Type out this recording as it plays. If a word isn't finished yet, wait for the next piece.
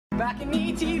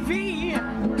BalconyTV.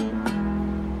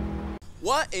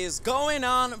 What is going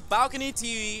on,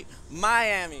 BalconyTV,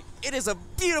 Miami? It is a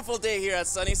beautiful day here at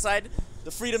Sunnyside.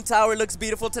 The Freedom Tower looks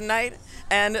beautiful tonight.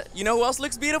 And you know who else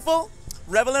looks beautiful?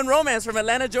 Revel in Romance from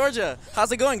Atlanta, Georgia.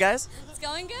 How's it going, guys? It's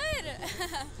going good.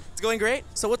 It's going great?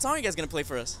 So what song are you guys going to play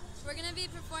for us? We're going to be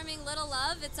performing Little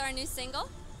Love. It's our new single.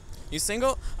 New single?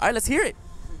 All right, let's hear it.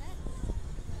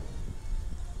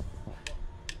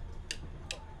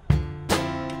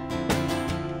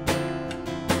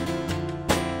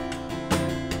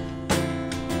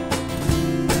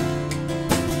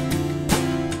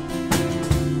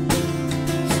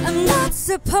 I'm not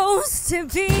supposed to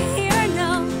be here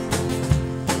now,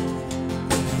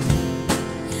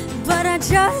 but I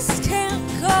just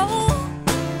can't go.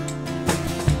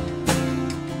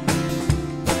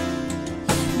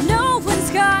 No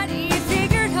one's got it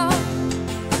figured out.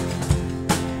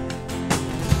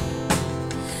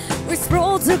 We're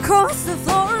sprawled across the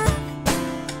floor,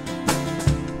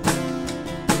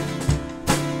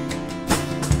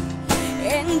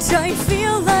 and I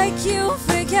feel like you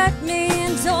forget me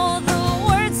and all the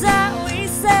words that we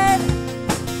said.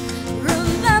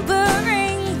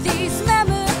 Remembering these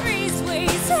memories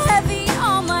weighs heavy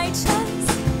on my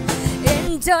chest,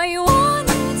 and I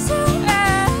wanted to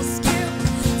ask you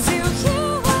to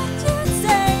hear what you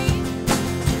say.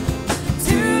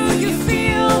 Do you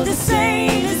feel the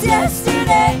same as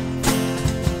yesterday?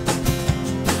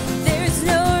 There's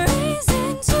no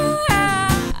reason to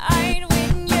hide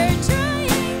when you're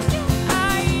drying your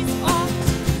eyes off.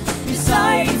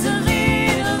 Besides, a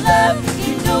little love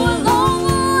can go a long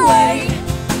way.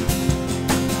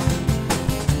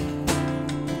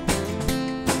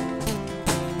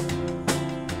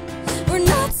 We're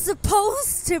not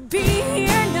supposed to be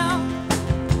here now,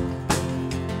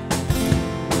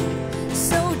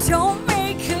 so don't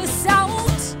make us out.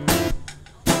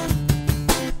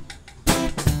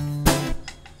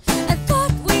 I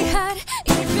thought we had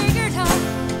it figured out.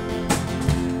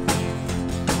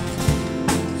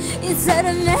 Instead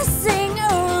of messing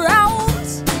around,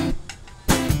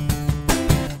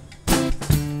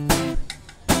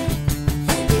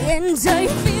 and I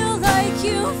feel like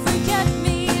you forget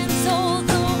me and all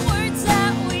the words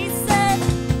that we said.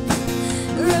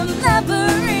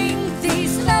 Remembering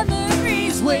these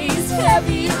memories weighs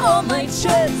heavy on my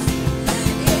chest,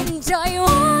 and I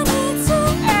wanted to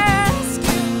ask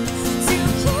you to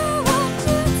hear what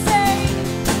you say.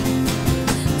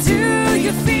 Do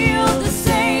you feel the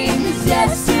same as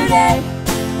yesterday?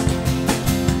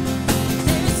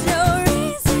 There's no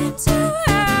reason to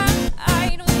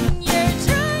hide when you're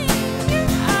drying your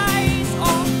eyes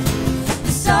off.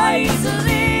 Besides, a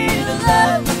little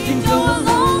love can go a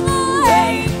long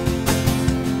way.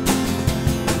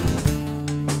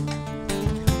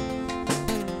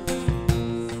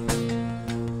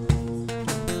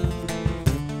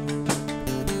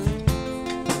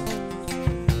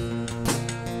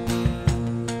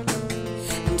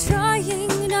 I'm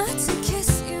trying not to kiss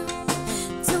you.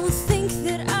 Don't think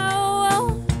that I will.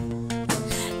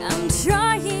 I'm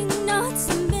trying not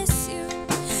to miss you.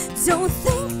 Don't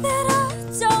think that I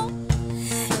don't.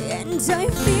 And I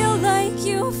feel like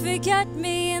you forget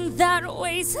me, and that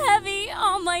weighs heavy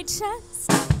on my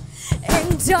chest.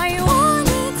 And I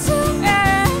wanted to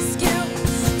ask you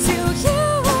to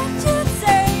hear what you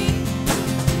say.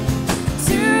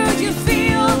 Do you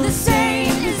feel the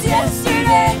same as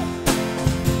yesterday?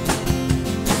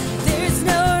 There's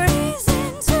no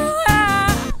reason to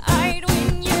hide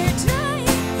when you're drying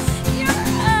your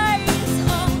eyes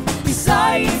off.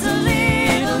 Besides, a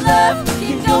little love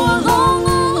can go a long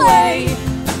way.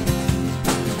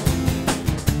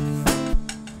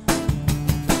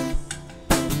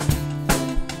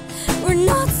 We're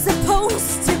not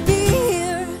supposed to be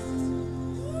here.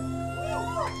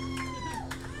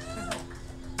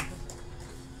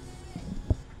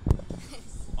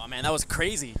 Oh man, that was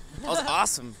crazy. That was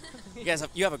awesome.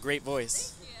 You have a great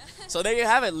voice. So there you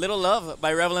have it, Little Love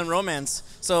by Revel in Romance.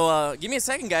 So give me a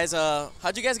second, guys.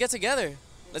 How'd you guys get together?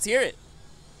 Let's hear it.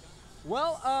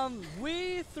 Well,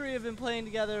 we three have been playing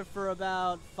together for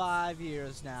about 5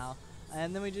 years now,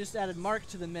 and then we just added Mark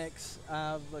to the mix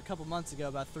a couple months ago,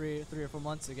 about three or 4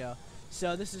 months ago.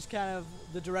 So this is kind of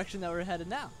the direction that we're headed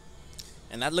now.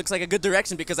 And that looks like a good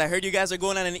direction because I heard you guys are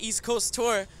going on an East Coast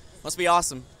tour. Must be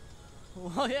awesome.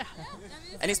 Well, yeah.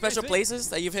 Any special places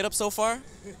that you've hit up so far?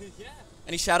 Yeah.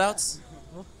 Any shout-outs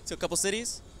to a couple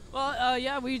cities? Well,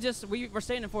 yeah, we're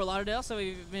staying in Fort Lauderdale, so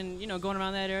we've been, going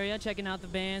around that area, checking out the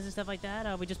bands and stuff like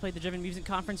that. We just played the Driven Music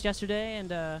Conference yesterday,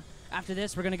 and after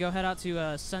this, we're gonna go head out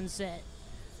to Sunset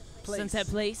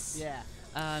Place. Yeah.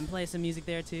 and play some music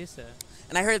there too. So.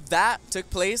 And I heard that took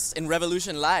place in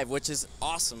Revolution Live, which is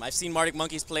awesome. I've seen Martic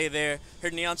Monkeys play there.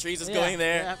 Heard Neon Trees is going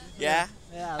there. Yeah.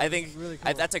 I think really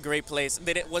cool. That's a great place.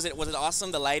 Was it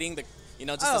awesome? The lighting,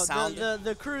 just the sound.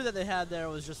 The crew that they had there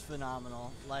was just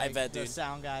phenomenal. Like I bet, dude. The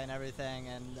sound guy and everything,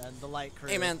 and the light crew.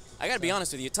 Hey man, I gotta be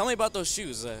honest with you. Tell me about those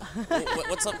shoes.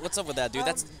 What's up with that, dude?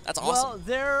 That's awesome. Well,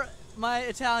 they're my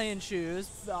Italian shoes.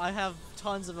 I have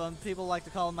tons of them. People like to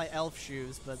call them my elf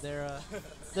shoes, but they're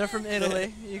from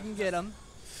Italy. You can get them.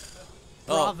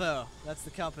 Bravo. That's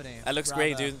the company. That looks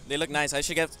great, dude. They look nice. I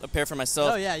should get a pair for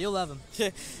myself. Oh yeah, you'll love them.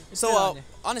 So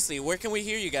honestly, where can we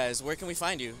hear you guys? Where can we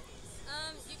find you?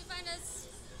 You can find us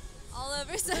all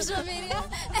over social media,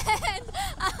 and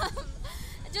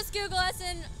just Google us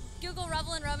and Google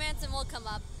Revel in Romance, and we'll come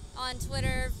up on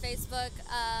Twitter, Facebook,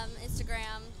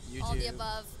 Instagram, YouTube. All the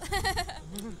above.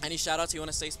 Any shout outs you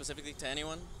want to say specifically to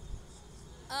anyone?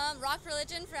 Rock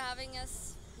Religion for having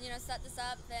us, set this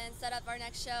up and set up our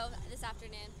next show this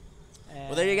afternoon.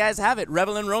 Well, there you guys have it.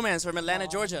 Revel in Romance from Atlanta,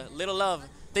 Georgia. Little love.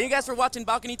 Thank you guys for watching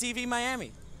BalconyTV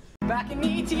Miami.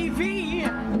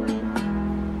 BalconyTV.